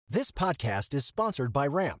This podcast is sponsored by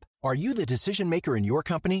Ramp. Are you the decision maker in your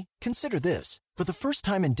company? Consider this. For the first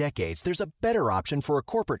time in decades, there's a better option for a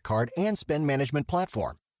corporate card and spend management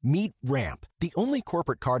platform. Meet Ramp, the only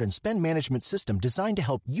corporate card and spend management system designed to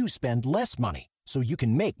help you spend less money so you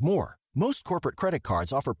can make more. Most corporate credit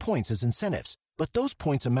cards offer points as incentives, but those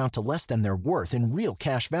points amount to less than their worth in real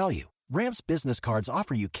cash value. Ramp's business cards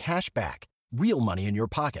offer you cash back, real money in your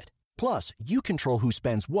pocket. Plus, you control who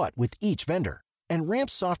spends what with each vendor. And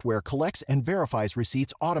Ramp's software collects and verifies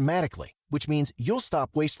receipts automatically, which means you'll stop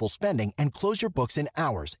wasteful spending and close your books in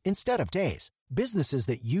hours instead of days. Businesses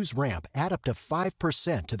that use Ramp add up to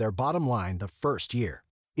 5% to their bottom line the first year.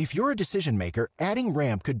 If you're a decision maker, adding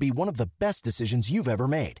Ramp could be one of the best decisions you've ever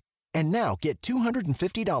made. And now get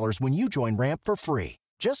 $250 when you join Ramp for free.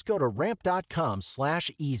 Just go to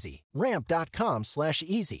ramp.com/easy.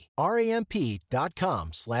 Ramp.com/easy.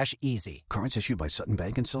 RAMP.com/easy. Cards issued by Sutton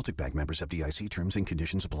Bank and Celtic Bank, members FDIC. Terms and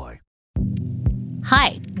conditions apply.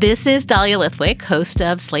 Hi, this is Dahlia Lithwick, host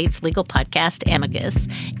of Slate's legal podcast, Amicus.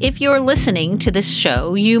 If you're listening to this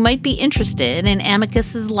show, you might be interested in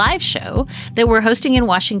Amicus's live show that we're hosting in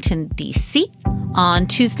Washington, D.C. on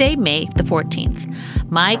Tuesday, May the 14th.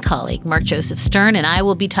 My colleague, Mark Joseph Stern, and I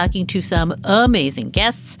will be talking to some amazing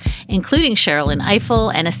guests, including Sherrilyn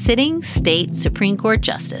Ifill and a sitting state Supreme Court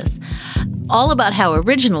justice, all about how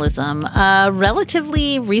originalism, a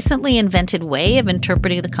relatively recently invented way of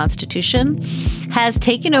interpreting the Constitution, has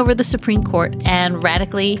taken over the Supreme Court and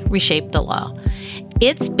radically reshaped the law.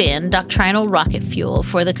 It's been doctrinal rocket fuel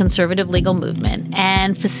for the conservative legal movement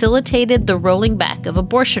and facilitated the rolling back of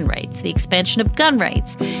abortion rights, the expansion of gun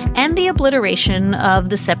rights, and the obliteration of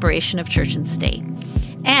the separation of church and state.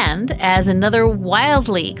 And as another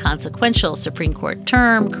wildly consequential Supreme Court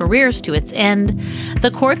term careers to its end, the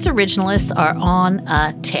court's originalists are on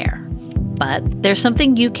a tear. But there's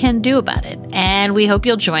something you can do about it, and we hope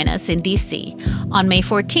you'll join us in D.C. on May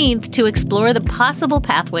 14th to explore the possible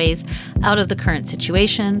pathways out of the current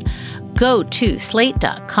situation. Go to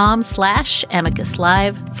slate.com/Amicus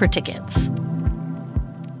Live for tickets.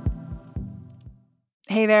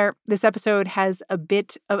 Hey there, this episode has a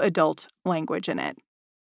bit of adult language in it.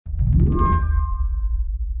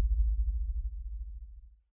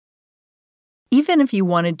 Even if you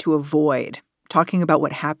wanted to avoid talking about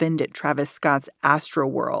what happened at Travis Scott's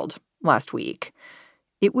Astroworld last week,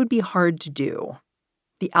 it would be hard to do.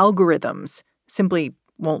 The algorithms simply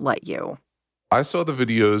won't let you. I saw the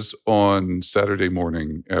videos on Saturday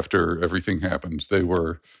morning after everything happened. They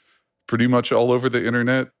were pretty much all over the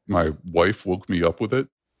internet. My wife woke me up with it.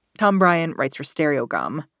 Tom Bryant writes for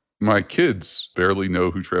Stereogum. My kids barely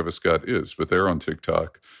know who Travis Scott is, but they're on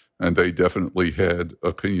TikTok, and they definitely had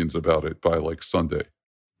opinions about it by like Sunday.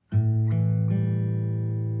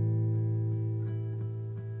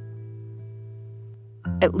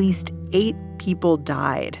 At least 8 people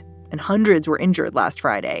died and hundreds were injured last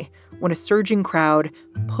Friday when a surging crowd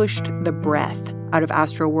pushed the breath out of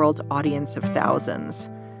Astroworld's audience of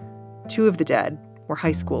thousands. 2 of the dead were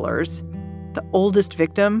high schoolers. The oldest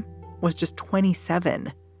victim was just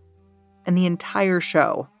 27. And the entire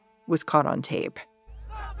show was caught on tape.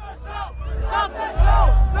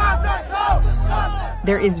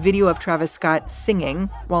 There is video of Travis Scott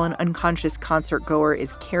singing while an unconscious concertgoer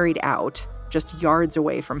is carried out just yards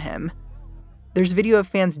away from him. There's video of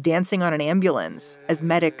fans dancing on an ambulance as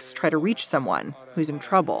medics try to reach someone who's in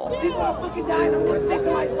trouble. People are fucking dying. I'm going to save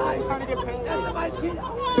somebody's life. That's somebody's kid.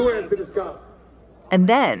 Where is this guy? And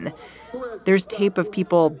then there's tape of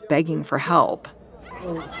people begging for help.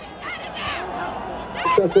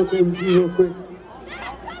 That's okay with you real quick.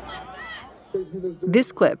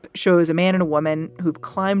 This clip shows a man and a woman who've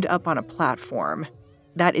climbed up on a platform.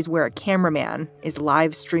 That is where a cameraman is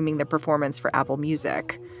live streaming the performance for Apple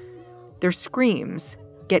Music. Their screams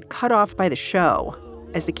get cut off by the show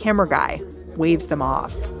as the camera guy waves them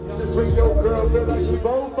off.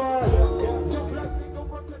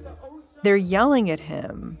 They're yelling at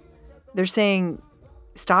him. They're saying,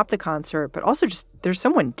 stop the concert, but also just, there's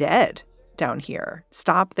someone dead down here.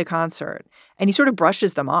 Stop the concert. And he sort of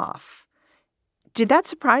brushes them off. Did that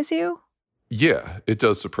surprise you? Yeah, it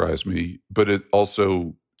does surprise me, but it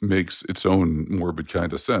also makes its own morbid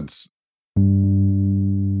kind of sense.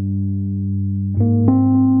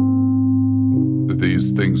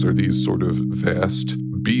 These things are these sort of vast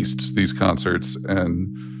beasts, these concerts,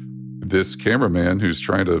 and this cameraman who's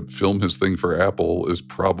trying to film his thing for Apple is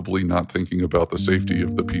probably not thinking about the safety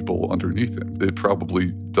of the people underneath him. It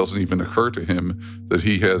probably doesn't even occur to him that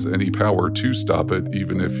he has any power to stop it,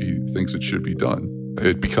 even if he thinks it should be done.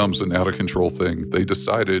 It becomes an out-of-control thing. They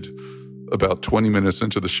decided about 20 minutes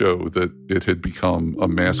into the show that it had become a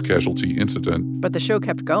mass casualty incident. But the show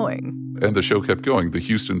kept going. And the show kept going. The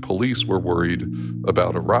Houston police were worried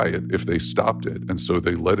about a riot if they stopped it. And so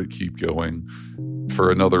they let it keep going for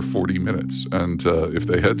another 40 minutes. And if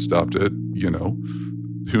they had stopped it,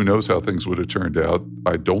 who knows how things would have turned out.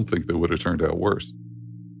 I don't think they would have turned out worse.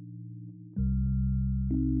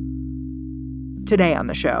 Today on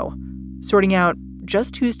the show, sorting out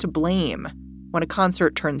just who's to blame when a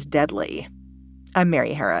concert turns deadly. I'm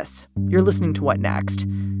Mary Harris. You're listening to What Next?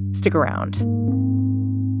 Stick around.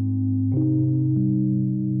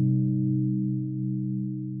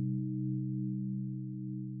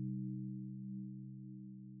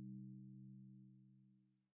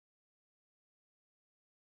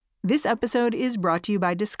 This episode is brought to you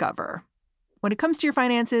by Discover. When it comes to your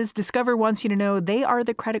finances, Discover wants you to know they are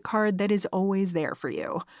the credit card that is always there for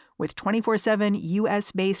you. With 24/7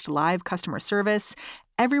 U.S.-based live customer service,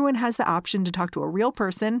 everyone has the option to talk to a real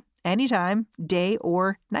person anytime, day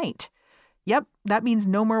or night. Yep, that means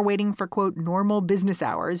no more waiting for, quote, normal business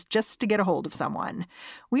hours just to get a hold of someone.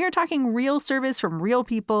 We are talking real service from real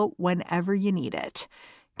people whenever you need it.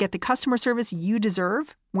 Get the customer service you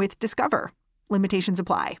deserve with Discover. Limitations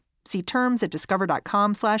apply. See terms at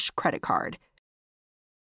discover.com/creditcard.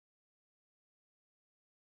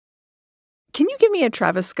 Can you give me a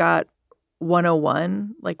Travis Scott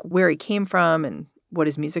 101, like where he came from and what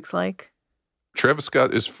his music's like? Travis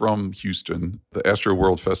Scott is from Houston. The Astro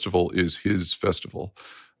World Festival is his festival.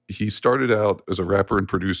 He started out as a rapper and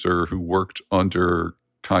producer who worked under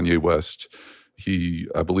Kanye West. He,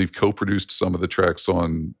 I believe, co-produced some of the tracks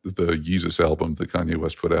on the Yeezus album that Kanye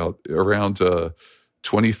West put out. Around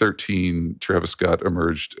 2013, Travis Scott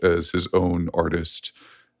emerged as his own artist.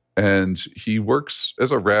 And he works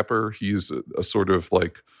as a rapper. He's a sort of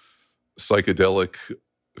like psychedelic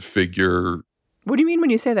figure. What do you mean when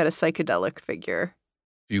you say that, a psychedelic figure?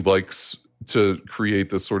 He likes to create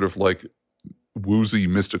this sort of like woozy,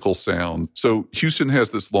 mystical sound. So Houston has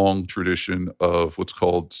this long tradition of what's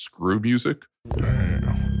called screw music. Damn,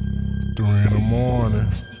 3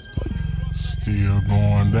 a.m, still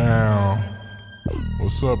going down.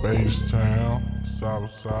 What's up, H-Town,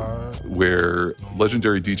 Southside? Where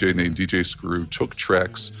legendary DJ named DJ Screw took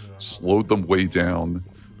tracks, slowed them way down,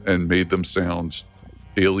 and made them sound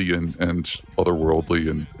alien and otherworldly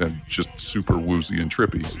and just super woozy and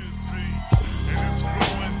trippy.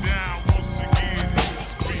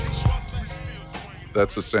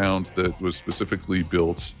 That's a sound that was specifically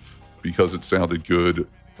built because it sounded good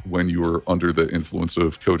when you were under the influence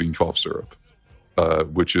of codeine cough syrup,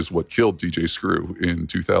 which is what killed DJ Screw in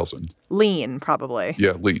 2000. Lean, probably.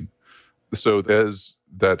 Yeah, lean. So as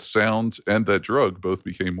that sound and that drug both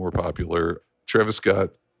became more popular, Travis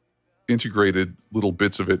Scott integrated little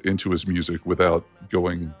bits of it into his music without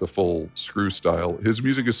going the full Screw style. His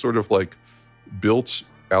music is sort of like built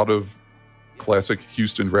out of classic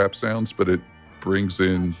Houston rap sounds, but it brings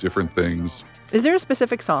in different things. Is there a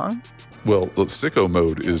specific song? Well, the Sicko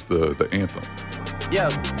Mode is the anthem. Yeah.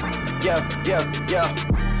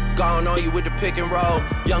 Gone on you with the pick and roll.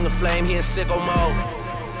 Younger Flame, he in sicko mode.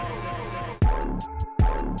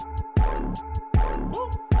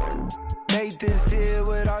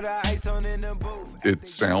 It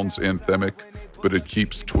sounds anthemic, but it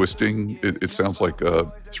keeps twisting. It sounds like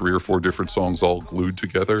 3 or 4 different songs all glued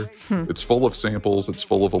together. It's full of samples. It's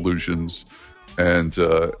full of illusions. And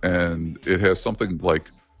it has something like,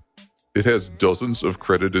 it has dozens of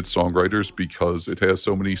credited songwriters because it has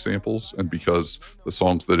so many samples and because the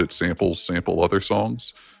songs that it samples sample other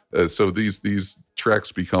songs. So these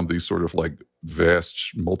tracks become these sort of like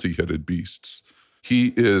vast, multi-headed beasts.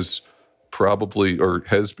 He is probably, or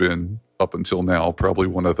has been up until now, probably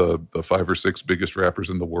one of the 5 or 6 biggest rappers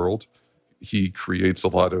in the world. He creates a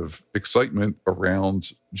lot of excitement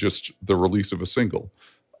around just the release of a single.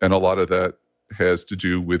 And a lot of that has to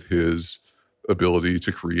do with his ability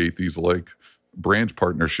to create these like brand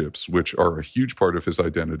partnerships, which are a huge part of his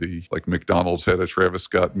identity. Like McDonald's had a Travis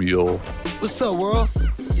Scott meal. What's up, world?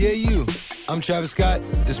 Yeah, you. I'm Travis Scott.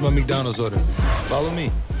 This is my McDonald's order. Follow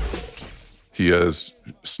me. He has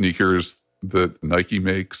sneakers that Nike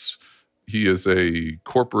makes. He is a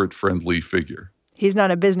corporate-friendly figure. He's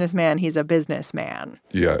not a businessman, he's a businessman.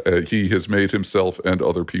 Yeah, he has made himself and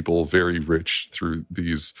other people very rich through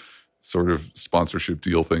these sort of sponsorship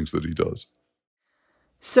deal things that he does.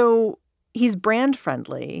 So he's brand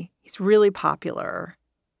friendly, he's really popular,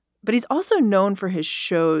 but he's also known for his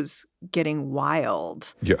shows getting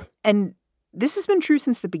wild. Yeah. And this has been true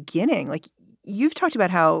since the beginning. Like, you've talked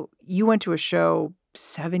about how you went to a show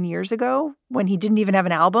 7 years ago when he didn't even have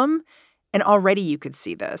an album, and already you could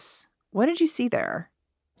see this. What did you see there?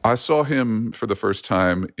 I saw him for the first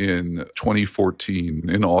time in 2014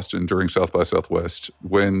 in Austin during South by Southwest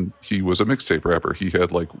when he was a mixtape rapper. He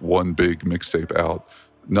had like one big mixtape out,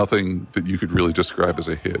 nothing that you could really describe as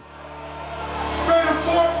a hit.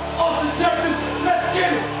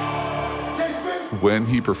 When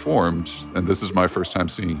he performed, and this is my first time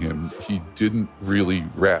seeing him, he didn't really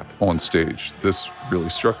rap on stage. This really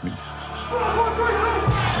struck me.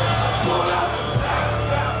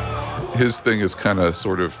 His thing is kind of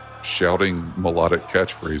sort of shouting melodic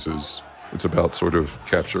catchphrases. It's about sort of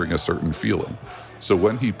capturing a certain feeling. So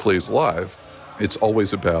when he plays live, it's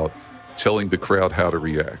always about telling the crowd how to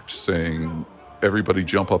react, saying, everybody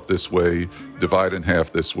jump up this way, divide in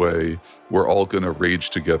half this way. We're all going to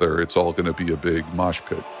rage together. It's all going to be a big mosh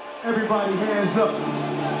pit. Everybody hands up.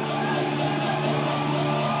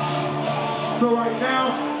 So right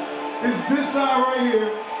now, it's this side right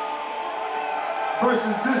here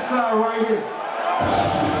versus this side right here.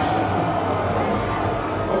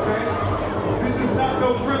 Okay? This is not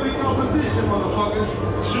no friendly competition, motherfuckers.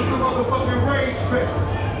 This is a motherfucking rage fest.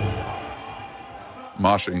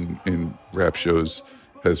 Moshing in rap shows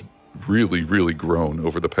has really, really grown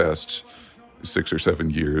over the past 6 or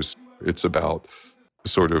 7 years. It's about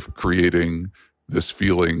sort of creating this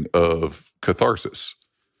feeling of catharsis.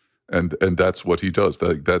 And that's what he does.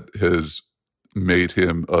 That has made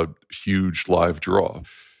him a huge live draw.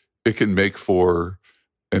 It can make for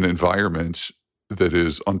an environment that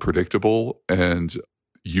is unpredictable and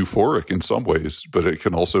euphoric in some ways, but it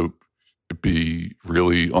can also be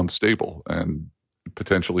really unstable and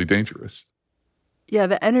potentially dangerous. Yeah,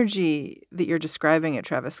 the energy that you're describing at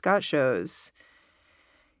Travis Scott shows,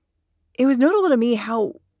 it was notable to me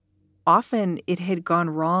how often it had gone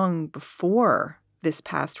wrong before this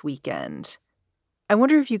past weekend. I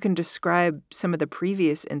wonder if you can describe some of the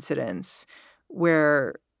previous incidents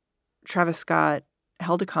where Travis Scott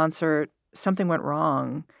held a concert, something went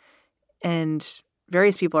wrong, and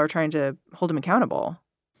various people are trying to hold him accountable.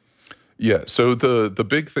 Yeah, so the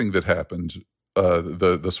big thing that happened,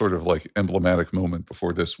 the sort of like emblematic moment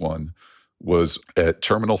before this one was at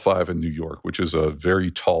Terminal 5 in New York, which is a very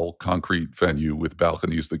tall concrete venue with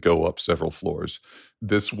balconies that go up several floors.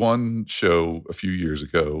 This one show a few years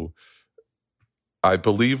ago, I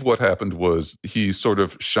believe what happened was he sort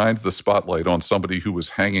of shined the spotlight on somebody who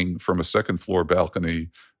was hanging from a second floor balcony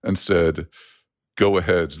and said, "Go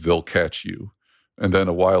ahead, they'll catch you." And then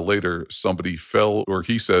a while later, somebody fell, or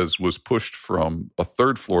he says was pushed from a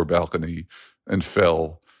third floor balcony and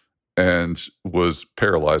fell and was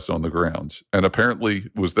paralyzed on the ground. And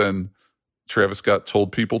apparently was then Travis Scott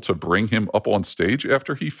told people to bring him up on stage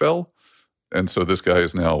after he fell. And so this guy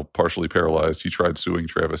is now partially paralyzed. He tried suing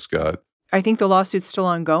Travis Scott. I think the lawsuit's still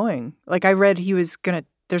ongoing. Like I read there's going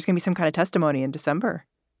to be some kind of testimony in December.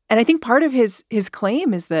 And I think part of his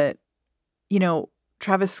claim is that,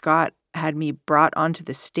 Travis Scott had me brought onto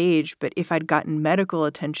the stage, but if I'd gotten medical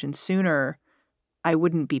attention sooner, I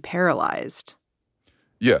wouldn't be paralyzed.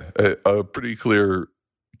 Yeah, a pretty clear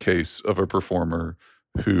case of a performer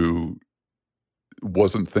who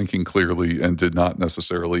wasn't thinking clearly and did not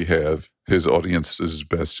necessarily have his audience's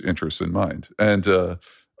best interests in mind. And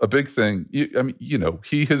a big thing,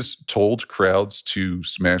 he has told crowds to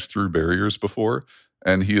smash through barriers before,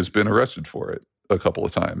 and he has been arrested for it a couple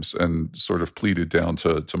of times and sort of pleaded down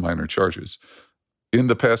to minor charges. In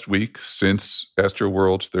the past week, since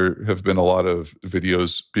Astroworld, there have been a lot of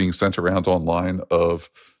videos being sent around online of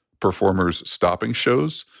performers stopping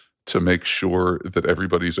shows to make sure that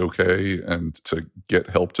everybody's okay and to get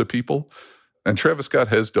help to people. And Travis Scott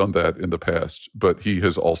has done that in the past, but he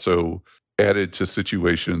has also added to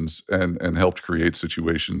situations and helped create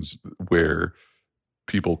situations where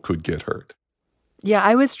people could get hurt. Yeah,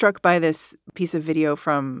 I was struck by this piece of video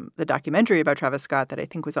from the documentary about Travis Scott that I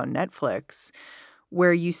think was on Netflix,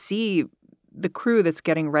 where you see the crew that's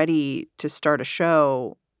getting ready to start a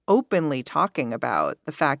show openly talking about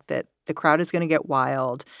the fact that the crowd is going to get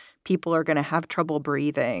wild. People are going to have trouble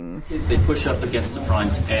breathing. They push up against the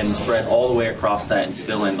front and spread all the way across that and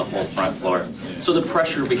fill in the whole front floor. So the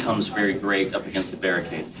pressure becomes very great up against the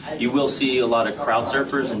barricade. You will see a lot of crowd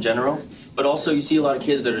surfers in general, but also you see a lot of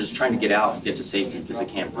kids that are just trying to get out and get to safety because they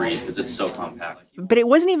can't breathe because it's so compact. But it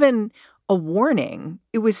wasn't even a warning.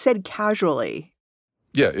 It was said casually.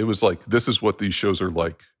 Yeah, it was like, this is what these shows are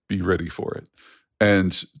like. Be ready for it.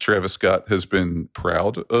 And Travis Scott has been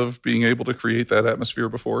proud of being able to create that atmosphere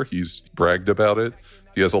before. He's bragged about it.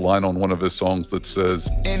 He has a line on one of his songs that says,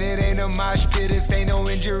 "And it ain't a mosh pit if ain't no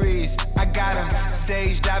injuries. I got him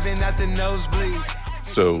stage diving at the nosebleeds."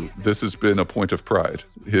 So this has been a point of pride,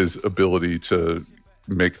 his ability to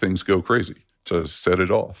make things go crazy, to set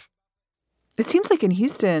it off. It seems like in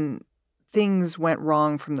Houston, things went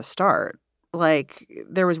wrong from the start. Like,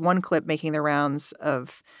 there was one clip making the rounds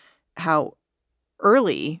of how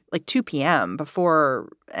early, like 2 p.m., before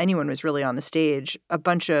anyone was really on the stage, a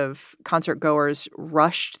bunch of concert goers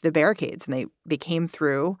rushed the barricades and they came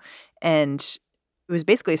through, and it was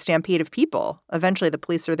basically a stampede of people. Eventually, the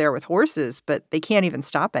police are there with horses, but they can't even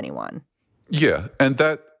stop anyone. Yeah, and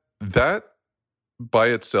that by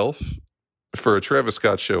itself, for a Travis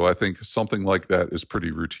Scott show, I think something like that is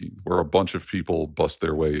pretty routine, where a bunch of people bust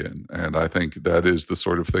their way in. And I think that is the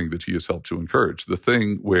sort of thing that he has helped to encourage. The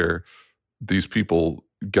thing where these people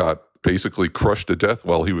got basically crushed to death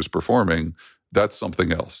while he was performing, that's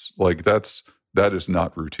something else. Like, that is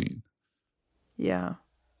not routine. Yeah.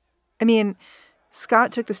 I mean,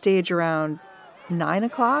 Scott took the stage around 9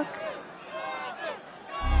 o'clock.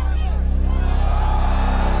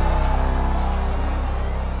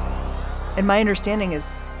 And my understanding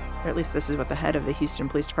is, or at least this is what the head of the Houston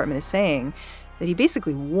Police Department is saying, that he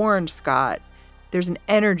basically warned Scott, there's an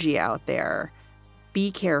energy out there. Be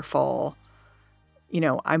careful.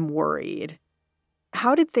 I'm worried.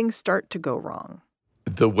 How did things start to go wrong?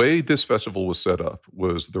 The way this festival was set up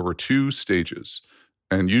was there were 2 stages.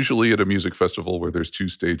 And usually at a music festival where there's 2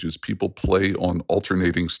 stages, people play on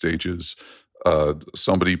alternating stages.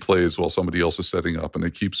 Somebody plays while somebody else is setting up, and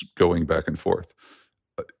it keeps going back and forth.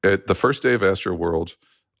 At the first day of Astroworld,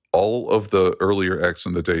 all of the earlier acts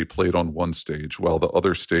in the day played on one stage while the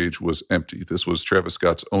other stage was empty. This was Travis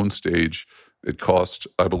Scott's own stage. It cost,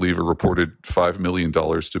 I believe, a reported $5 million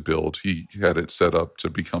to build. He had it set up to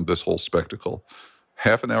become this whole spectacle.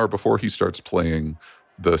 Half an hour before he starts playing,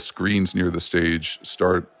 the screens near the stage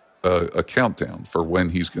start a countdown for when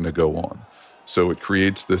he's going to go on. So it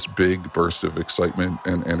creates this big burst of excitement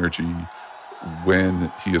and energy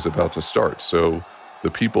when he is about to start. So the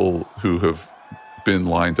people who have been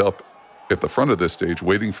lined up at the front of this stage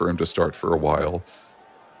waiting for him to start for a while,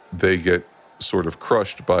 they get sort of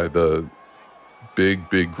crushed by the big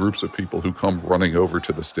groups of people who come running over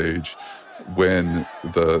to the stage when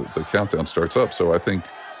the countdown starts up. So I think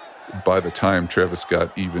by the time Travis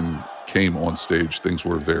Scott even came on stage, things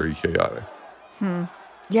were very chaotic.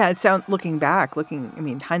 Yeah, it sounds,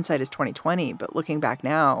 hindsight is 20/20, but looking back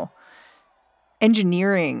now,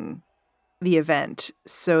 engineering the event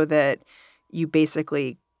so that you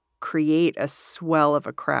basically create a swell of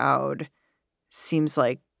a crowd seems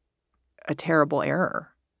like a terrible error.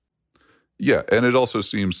 Yeah, and it also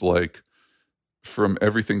seems like, from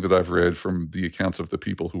everything that I've read from the accounts of the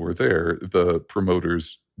people who were there, the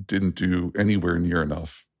promoters didn't do anywhere near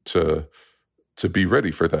enough to be ready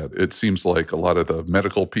for that. It seems like a lot of the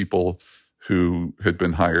medical people who had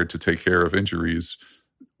been hired to take care of injuries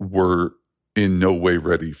were in no way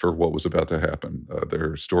ready for what was about to happen.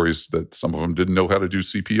 There are stories that some of them didn't know how to do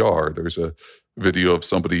CPR. There's a video of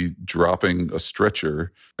somebody dropping a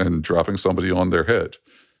stretcher and dropping somebody on their head.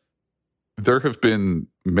 There have been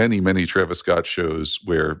many, many Travis Scott shows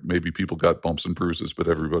where maybe people got bumps and bruises, but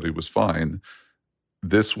everybody was fine.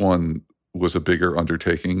 This one was a bigger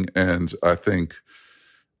undertaking, and I think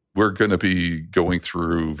we're going to be going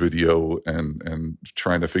through video and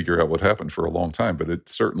trying to figure out what happened for a long time. But it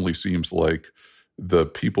certainly seems like the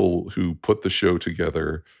people who put the show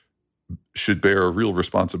together should bear a real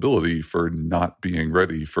responsibility for not being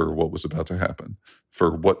ready for what was about to happen,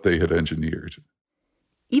 for what they had engineered.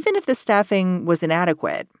 Even if the staffing was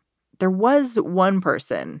inadequate, there was one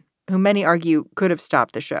person who many argue could have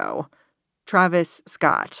stopped the show, Travis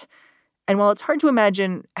Scott. And while it's hard to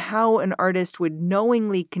imagine how an artist would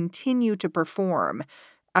knowingly continue to perform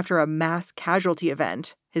after a mass casualty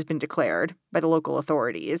event has been declared by the local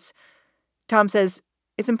authorities, Tom says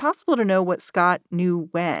it's impossible to know what Scott knew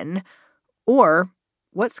when, or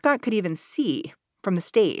what Scott could even see from the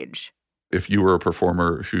stage. If you were a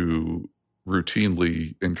performer who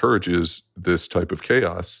routinely encourages this type of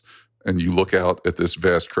chaos, and you look out at this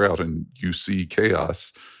vast crowd and you see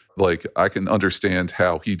chaos, like, I can understand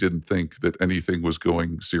how he didn't think that anything was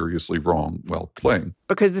going seriously wrong while playing.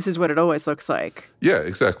 Because this is what it always looks like. Yeah,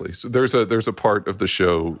 exactly. So there's a part of the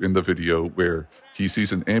show in the video where he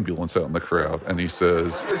sees an ambulance out in the crowd, and he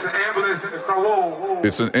says, "It's an ambulance in the crowd. Whoa.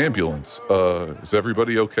 It's an ambulance. Is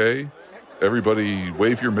everybody okay? Everybody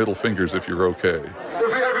wave your middle fingers if you're okay."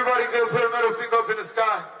 If everybody can put a middle finger up in the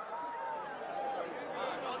sky.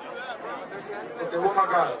 Okay, oh my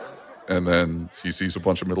God. And then he sees a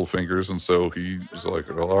bunch of middle fingers, and so he's like,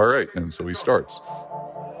 well, all right. And so he starts.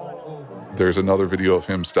 There's another video of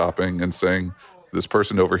him stopping and saying, this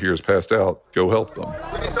person over here is passed out. Go help them.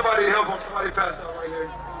 We need somebody to help him. Somebody passed out right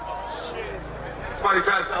here. Somebody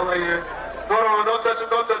passed out right here. Hold on, don't touch him,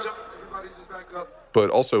 don't touch him. Everybody just back up. But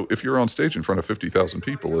also, if you're on stage in front of 50,000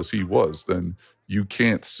 people, as he was, then you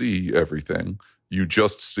can't see everything. You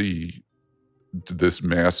just see this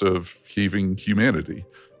massive heaving humanity.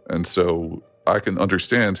 And so I can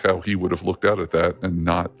understand how he would have looked out at that and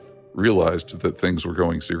not realized that things were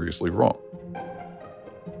going seriously wrong.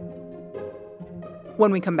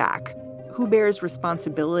 When we come back, who bears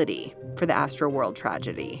responsibility for the Astroworld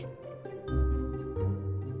tragedy?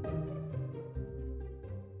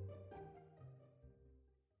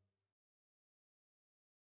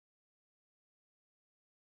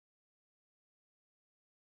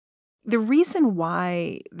 The reason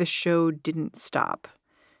why the show didn't stop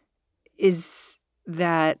is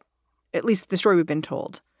that, at least the story we've been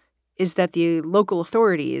told, is that the local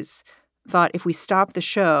authorities thought if we stop the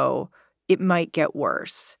show, it might get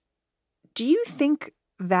worse. Do you think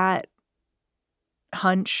that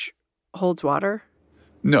hunch holds water?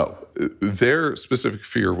 No. Their specific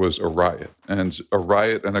fear was a riot. And a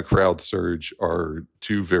riot and a crowd surge are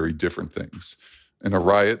two very different things. In a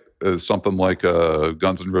riot, something like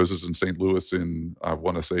Guns N' Roses in St. Louis in, I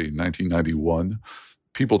want to say, 1991,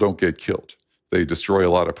 people don't get killed. They destroy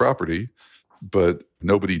a lot of property, but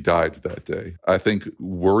nobody died that day. I think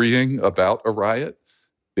worrying about a riot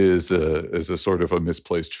is a sort of a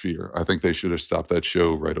misplaced fear. I think they should have stopped that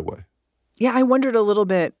show right away. Yeah, I wondered a little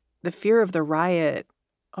bit, the fear of the riot.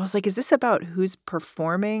 I was like, is this about who's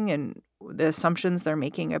performing and the assumptions they're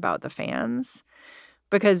making about the fans?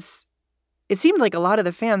 Because it seemed like a lot of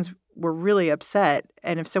the fans were really upset.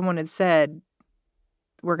 And if someone had said,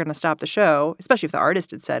 we're going to stop the show, especially if the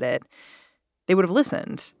artist had said it, they would have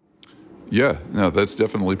listened. Yeah, no, that's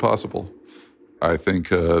definitely possible. I think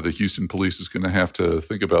the Houston police is going to have to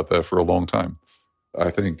think about that for a long time. I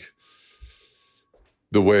think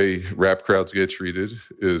the way rap crowds get treated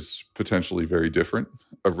is potentially very different.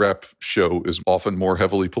 A rap show is often more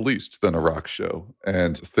heavily policed than a rock show.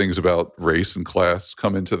 And things about race and class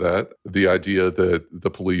come into that. The idea that the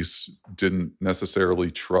police didn't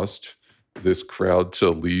necessarily trust this crowd to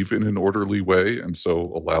leave in an orderly way and so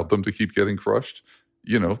allowed them to keep getting crushed,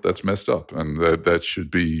 that's messed up. And that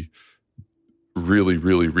should be really,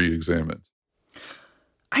 really re-examined.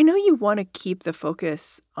 I know you want to keep the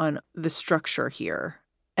focus on the structure here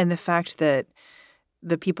and the fact that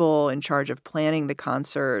the people in charge of planning the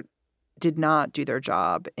concert did not do their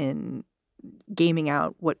job in gaming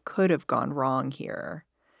out what could have gone wrong here.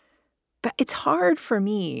 But it's hard for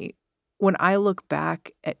me when I look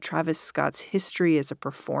back at Travis Scott's history as a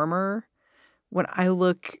performer, when I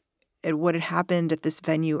look at what had happened at this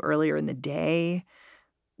venue earlier in the day,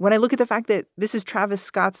 when I look at the fact that this is Travis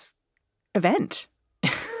Scott's event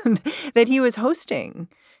that he was hosting,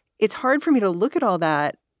 it's hard for me to look at all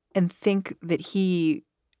that and think that he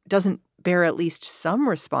doesn't bear at least some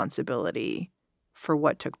responsibility for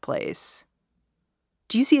what took place.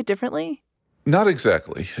 Do you see it differently? Not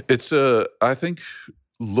exactly. It's I think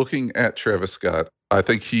looking at Travis Scott, I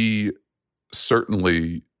think he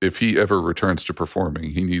certainly, if he ever returns to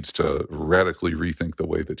performing, he needs to radically rethink the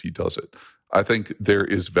way that he does it. I think there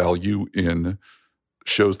is value in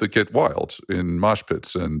shows that get wild, in mosh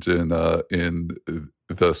pits and in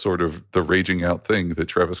the sort of the raging out thing that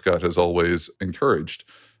Travis Scott has always encouraged.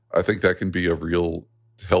 I think that can be a real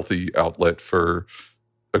healthy outlet for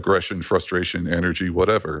aggression, frustration, energy,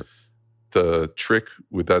 whatever. The trick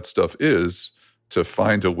with that stuff is to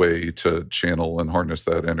find a way to channel and harness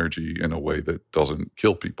that energy in a way that doesn't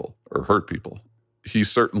kill people or hurt people. He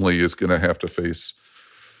certainly is going to have to face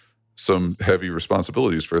some heavy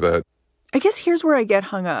responsibilities for that. I guess here's where I get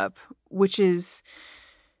hung up, which is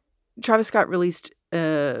Travis Scott released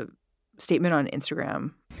a statement on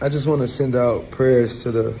Instagram. I just want to send out prayers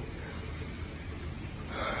to the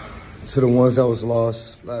ones that was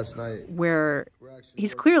lost last night. Where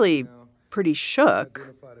he's clearly pretty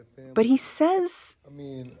shook, but he says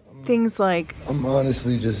things like, I'm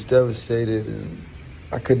honestly just devastated, and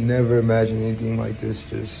I could never imagine anything like this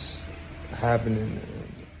just happening.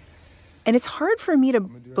 And it's hard for me to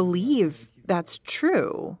believe that's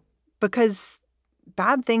true, because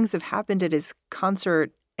bad things have happened at his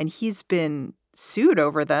concert and he's been sued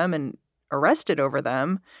over them and arrested over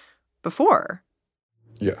them before.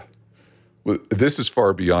 Yeah. Well, this is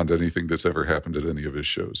far beyond anything that's ever happened at any of his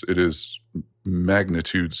shows. It is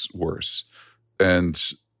magnitudes worse. And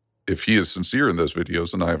if he is sincere in those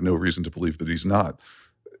videos, and I have no reason to believe that he's not,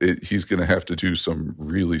 he's going to have to do some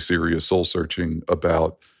really serious soul searching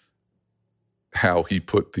about how he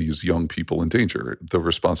put these young people in danger, the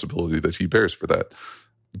responsibility that he bears for that.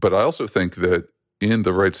 But I also think that in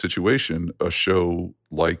the right situation, a show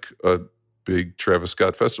like a big Travis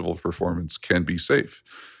Scott Festival performance can be safe,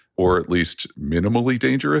 or at least minimally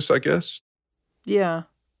dangerous, I guess. Yeah.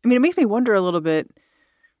 I mean, it makes me wonder a little bit,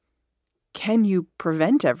 can you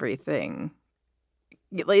prevent everything?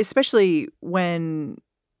 Like, especially when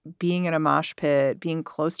being in a mosh pit, being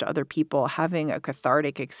close to other people, having a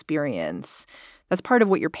cathartic experience, that's part of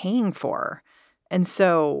what you're paying for. And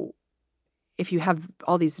so if you have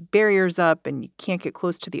all these barriers up and you can't get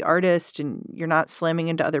close to the artist and you're not slamming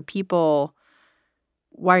into other people,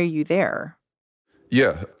 why are you there?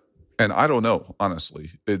 Yeah. And I don't know,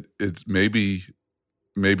 honestly. It's maybe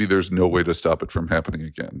there's no way to stop it from happening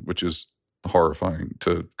again, which is horrifying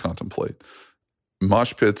to contemplate.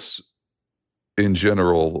 Mosh pits in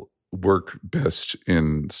general work best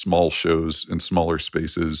in small shows, in smaller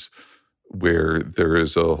spaces where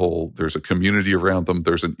there's a community around them.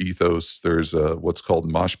 There's an ethos. There's what's called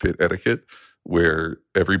mosh pit etiquette, where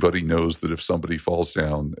everybody knows that if somebody falls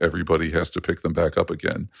down, everybody has to pick them back up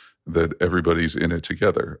again, that everybody's in it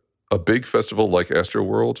together. A big festival like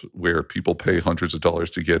Astroworld, where people pay hundreds of dollars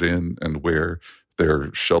to get in and where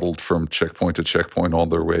they're shuttled from checkpoint to checkpoint on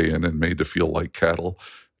their way in and made to feel like cattle,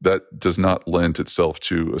 that does not lend itself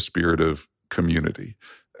to a spirit of community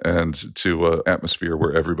and to an atmosphere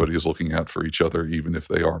where everybody is looking out for each other, even if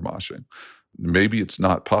they are moshing. Maybe it's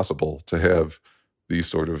not possible to have these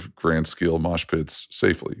sort of grand scale mosh pits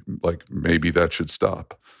safely. Like, maybe that should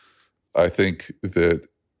stop. I think that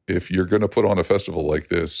if you're going to put on a festival like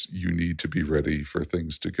this, you need to be ready for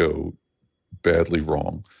things to go badly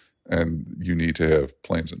wrong, and you need to have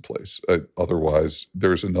plans in place. Otherwise,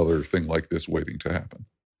 there's another thing like this waiting to happen.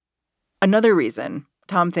 Another reason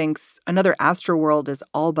Tom thinks another Astroworld is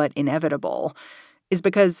all but inevitable is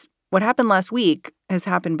because what happened last week has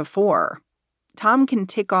happened before. Tom can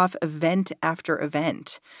tick off event after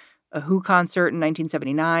event. A Who concert in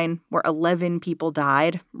 1979 where 11 people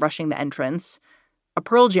died rushing the entrance. A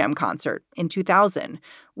Pearl Jam concert in 2000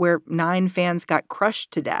 where 9 fans got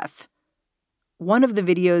crushed to death. One of the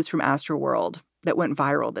videos from Astroworld that went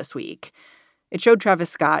viral this week, it showed Travis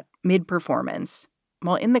Scott mid-performance.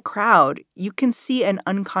 While in the crowd, you can see an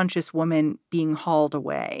unconscious woman being hauled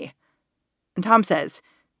away. And Tom says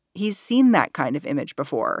he's seen that kind of image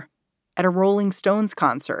before at a Rolling Stones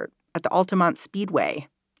concert at the Altamont Speedway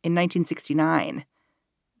in 1969.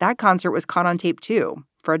 That concert was caught on tape, too,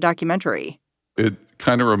 for a documentary. It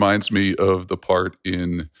kind of reminds me of the part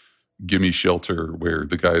in Gimme Shelter where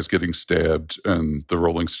the guy is getting stabbed and the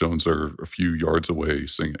Rolling Stones are a few yards away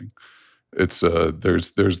singing. It's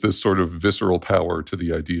there's this sort of visceral power to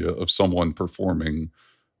the idea of someone performing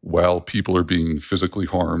while people are being physically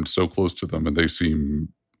harmed so close to them and they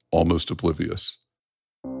seem almost oblivious.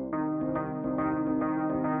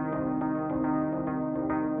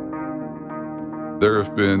 There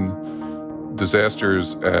have been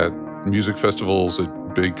disasters at music festivals,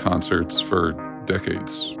 at big concerts for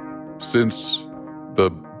decades. Since the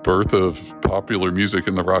birth of popular music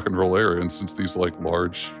in the rock and roll era, and since these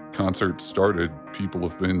large concerts started, people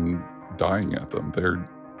have been dying at them. They're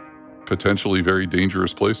potentially very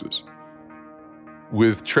dangerous places.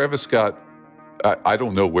 With Travis Scott, I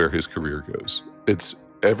don't know where his career goes. It's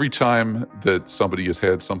every time that somebody has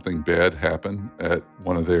had something bad happen at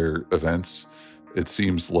one of their events, it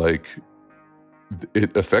seems like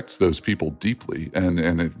it affects those people deeply and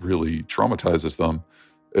it really traumatizes them.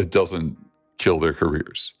 It doesn't kill their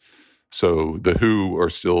careers. So the Who are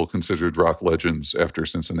still considered rock legends after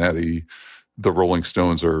Cincinnati. The Rolling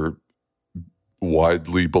Stones are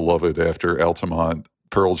widely beloved after Altamont.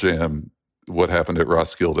 Pearl Jam, what happened at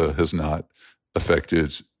Roskilde has not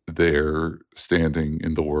affected their standing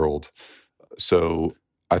in the world. So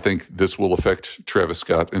I think this will affect Travis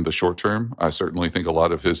Scott in the short term. I certainly think a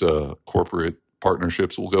lot of his corporate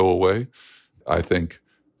partnerships will go away. I think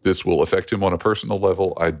this will affect him on a personal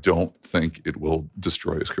level. I don't think it will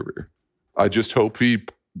destroy his career. I just hope he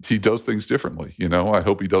does things differently. I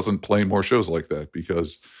hope he doesn't play more shows like that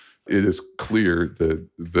because it is clear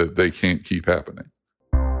that they can't keep happening.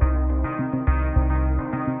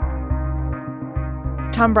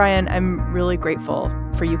 Tom Bryan, I'm really grateful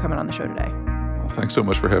for you coming on the show today. Well, thanks so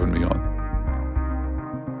much for having me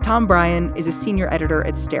on. Tom Bryan is a senior editor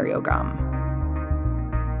at Stereogum.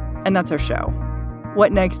 And that's our show.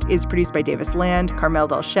 What Next is produced by Davis Land, Carmel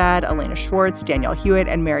Delshad, Elena Schwartz, Danielle Hewitt,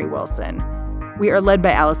 and Mary Wilson. We are led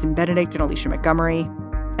by Allison Benedict and Alicia Montgomery.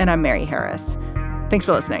 And I'm Mary Harris. Thanks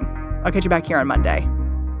for listening. I'll catch you back here on Monday.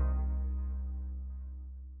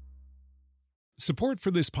 Support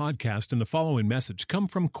for this podcast and the following message come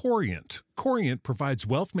from Corient. Corient provides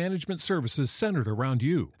wealth management services centered around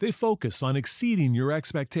you. They focus on exceeding your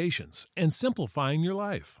expectations and simplifying your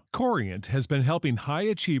life. Corient has been helping high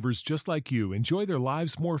achievers just like you enjoy their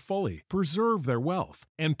lives more fully, preserve their wealth,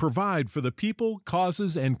 and provide for the people,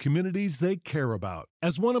 causes, and communities they care about.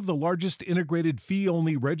 As one of the largest integrated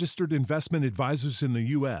fee-only registered investment advisors in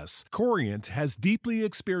the U.S., Corient has deeply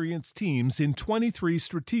experienced teams in 23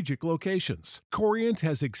 strategic locations. Corient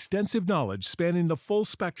has extensive knowledge spanning the full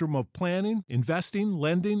spectrum of planning, investing,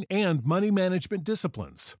 lending, and money management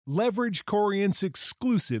disciplines. Leverage Corient's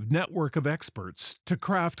exclusive network of experts to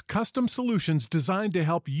craft custom solutions designed to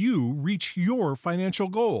help you reach your financial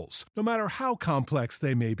goals, no matter how complex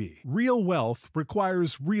they may be. Real wealth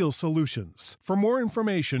requires real solutions. For more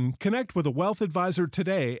information, connect with a wealth advisor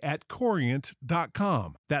today at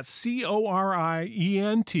Corient.com. That's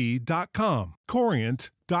Corient.com.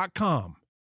 Corient.com.